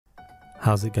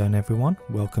How's it going everyone?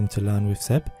 Welcome to Learn with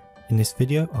Seb. In this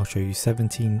video I'll show you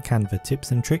 17 Canva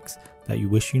tips and tricks that you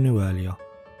wish you knew earlier.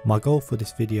 My goal for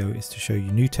this video is to show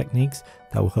you new techniques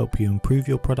that will help you improve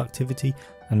your productivity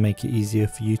and make it easier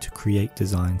for you to create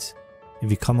designs.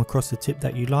 If you come across a tip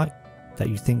that you like, that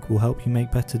you think will help you make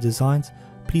better designs,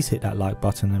 please hit that like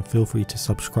button and feel free to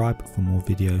subscribe for more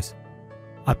videos.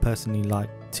 I personally like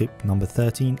tip number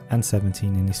 13 and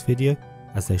 17 in this video,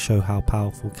 as they show how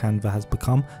powerful Canva has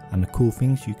become and the cool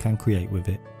things you can create with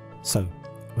it. So,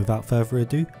 without further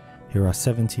ado, here are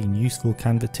 17 useful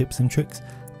Canva tips and tricks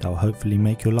that will hopefully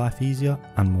make your life easier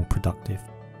and more productive.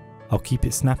 I'll keep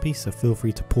it snappy, so feel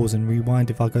free to pause and rewind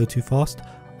if I go too fast,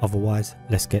 otherwise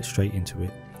let's get straight into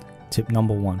it. Tip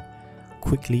number 1.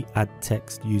 Quickly add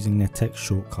text using the text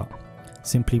shortcut.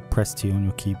 Simply press T on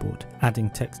your keyboard. Adding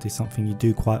text is something you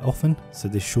do quite often, so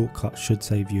this shortcut should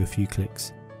save you a few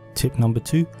clicks. Tip number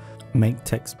 2, make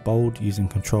text bold using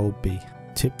Ctrl B.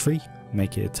 Tip 3,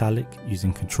 make it italic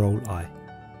using Ctrl I.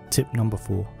 Tip number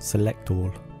 4, select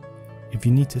all. If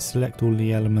you need to select all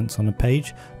the elements on a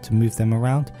page to move them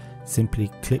around,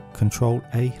 simply click Ctrl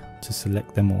A to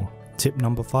select them all. Tip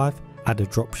number 5, add a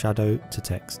drop shadow to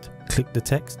text. Click the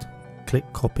text, click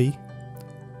copy,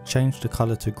 change the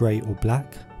color to grey or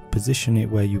black, position it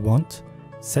where you want,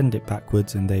 send it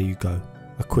backwards, and there you go,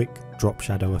 a quick drop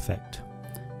shadow effect.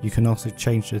 You can also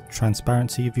change the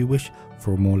transparency if you wish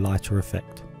for a more lighter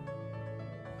effect.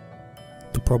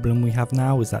 The problem we have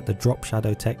now is that the drop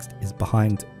shadow text is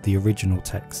behind the original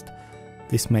text.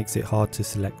 This makes it hard to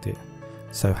select it.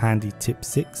 So handy tip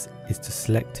 6 is to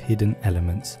select hidden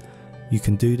elements. You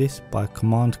can do this by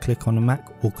command click on a Mac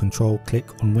or control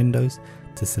click on Windows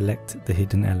to select the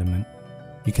hidden element.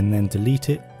 You can then delete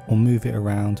it or move it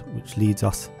around, which leads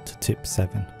us to tip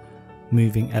 7,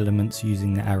 moving elements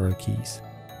using the arrow keys.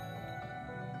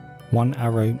 One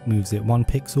arrow moves it 1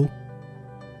 pixel,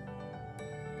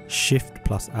 Shift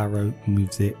plus arrow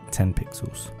moves it 10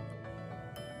 pixels.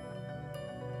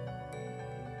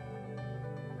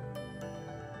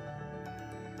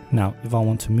 Now if I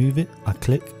want to move it, I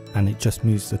click and it just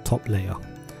moves the top layer.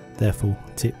 Therefore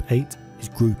tip 8 is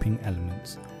grouping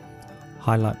elements.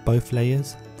 Highlight both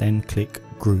layers, then click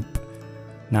group.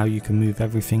 Now you can move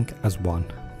everything as one.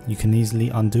 You can easily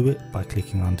undo it by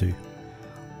clicking undo.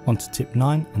 On to tip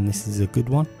 9, and this is a good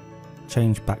one,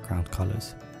 change background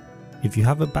colors. If you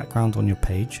have a background on your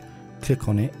page, click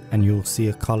on it and you'll see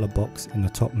a color box in the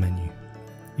top menu.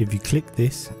 If you click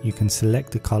this, you can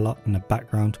select a color and the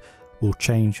background will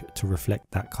change to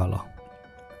reflect that color.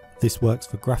 This works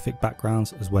for graphic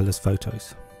backgrounds as well as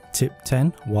photos. Tip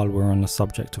 10, while we're on the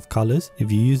subject of colors,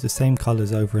 if you use the same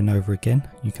colors over and over again,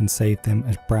 you can save them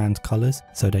as brand colors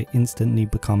so they instantly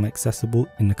become accessible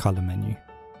in the color menu.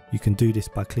 You can do this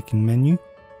by clicking menu,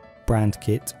 brand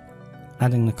kit,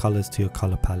 adding the colors to your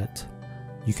color palette.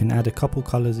 You can add a couple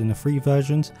colors in the free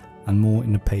versions and more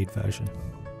in the paid version.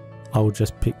 I will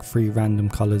just pick 3 random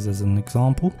colors as an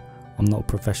example. I'm not a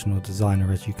professional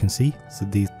designer, as you can see, so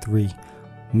these 3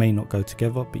 may not go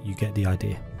together, but you get the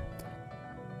idea.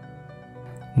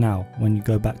 Now, when you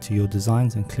go back to your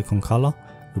designs and click on color,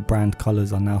 the brand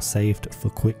colors are now saved for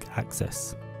quick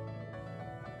access.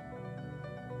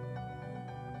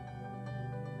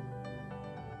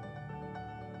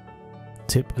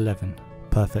 Tip 11,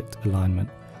 perfect alignment.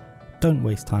 Don't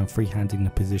waste time freehanding the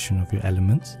position of your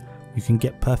elements. You can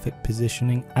get perfect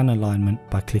positioning and alignment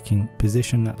by clicking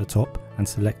position at the top and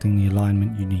selecting the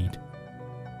alignment you need.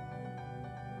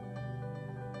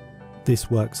 This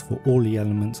works for all the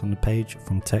elements on the page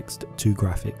from text to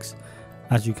graphics.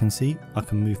 As you can see, I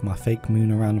can move my fake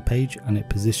moon around the page and it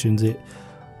positions it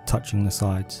touching the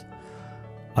sides.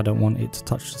 I don't want it to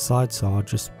touch the sides, so I'll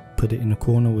just put it in a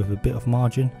corner with a bit of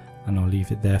margin and I'll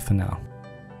leave it there for now.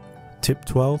 Tip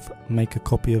 12, make a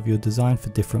copy of your design for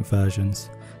different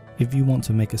versions. If you want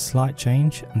to make a slight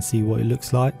change and see what it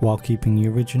looks like while keeping the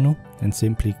original, then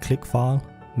simply click File,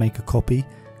 make a copy,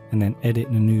 and then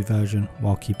edit the new version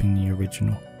while keeping the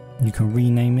original. You can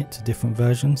rename it to different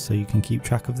versions so you can keep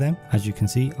track of them. As you can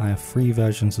see, I have 3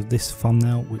 versions of this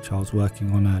thumbnail which I was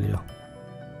working on earlier.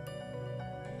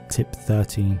 Tip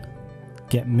 13.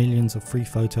 Get millions of free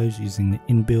photos using the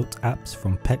inbuilt apps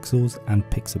from Pexels and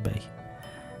Pixabay.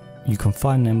 You can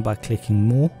find them by clicking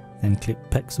More, then click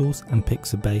Pexels and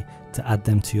Pixabay to add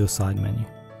them to your side menu.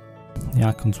 The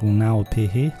icons will now appear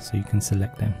here so you can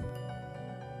select them.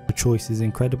 The choice is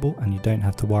incredible and you don't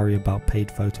have to worry about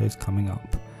paid photos coming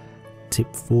up.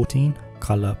 Tip 14,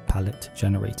 color palette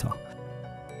generator.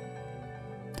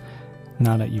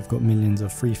 Now that you've got millions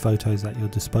of free photos at your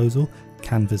disposal,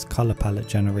 Canva's color palette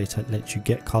generator lets you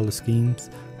get color schemes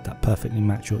that perfectly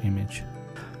match your image.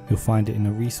 You'll find it in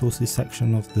the resources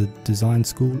section of the design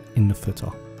school in the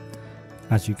footer.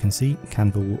 As you can see,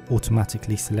 Canva will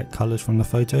automatically select colours from the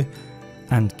photo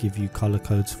and give you colour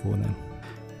codes for them.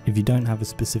 If you don't have a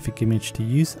specific image to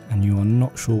use and you are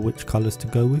not sure which colours to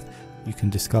go with, you can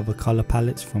discover colour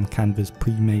palettes from Canva's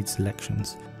pre-made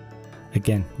selections.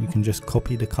 Again, you can just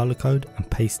copy the colour code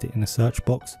and paste it in a search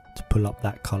box to pull up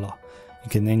that colour. You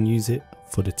can then use it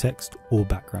for the text or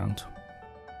background.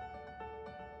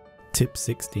 Tip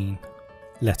 16.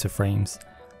 Letter frames.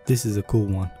 This is a cool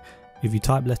one. If you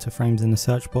type letter frames in the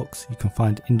search box, you can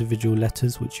find individual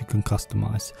letters which you can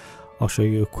customize. I'll show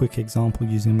you a quick example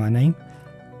using my name.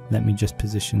 Let me just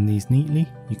position these neatly.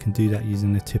 You can do that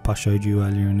using the tip I showed you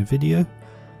earlier in the video.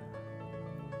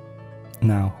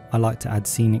 Now, I like to add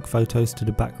scenic photos to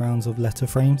the backgrounds of letter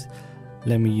frames.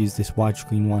 Let me use this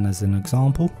widescreen one as an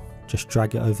example. Just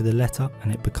drag it over the letter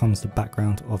and it becomes the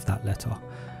background of that letter.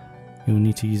 You will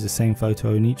need to use the same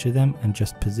photo in each of them and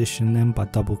just position them by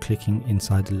double clicking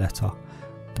inside the letter.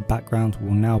 The background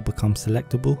will now become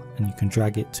selectable and you can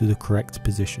drag it to the correct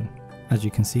position. As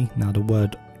you can see, now the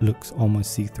word looks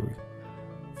almost see-through.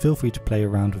 Feel free to play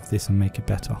around with this and make it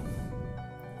better.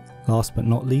 Last but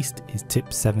not least is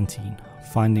tip 17,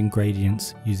 finding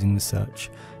gradients using the search.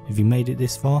 If you made it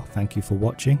this far, thank you for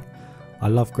watching. I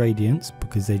love gradients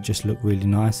because they just look really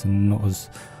nice and not as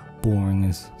boring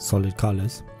as solid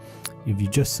colours. If you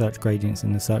just search gradients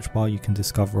in the search bar, you can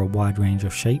discover a wide range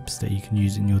of shapes that you can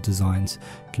use in your designs.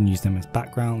 You can use them as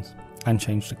backgrounds and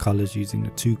change the colours using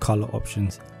the 2 colour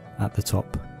options at the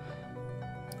top.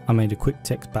 I made a quick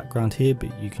text background here,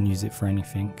 but you can use it for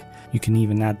anything. You can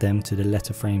even add them to the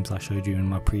letter frames I showed you in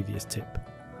my previous tip.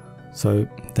 So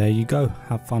there you go,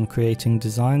 have fun creating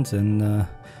designs and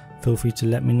feel free to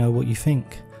let me know what you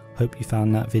think. Hope you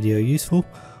found that video useful.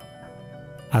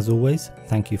 As always,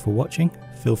 thank you for watching.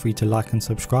 Feel free to like and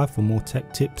subscribe for more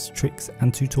tech tips, tricks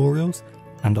and tutorials,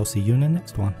 and I'll see you in the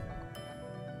next one.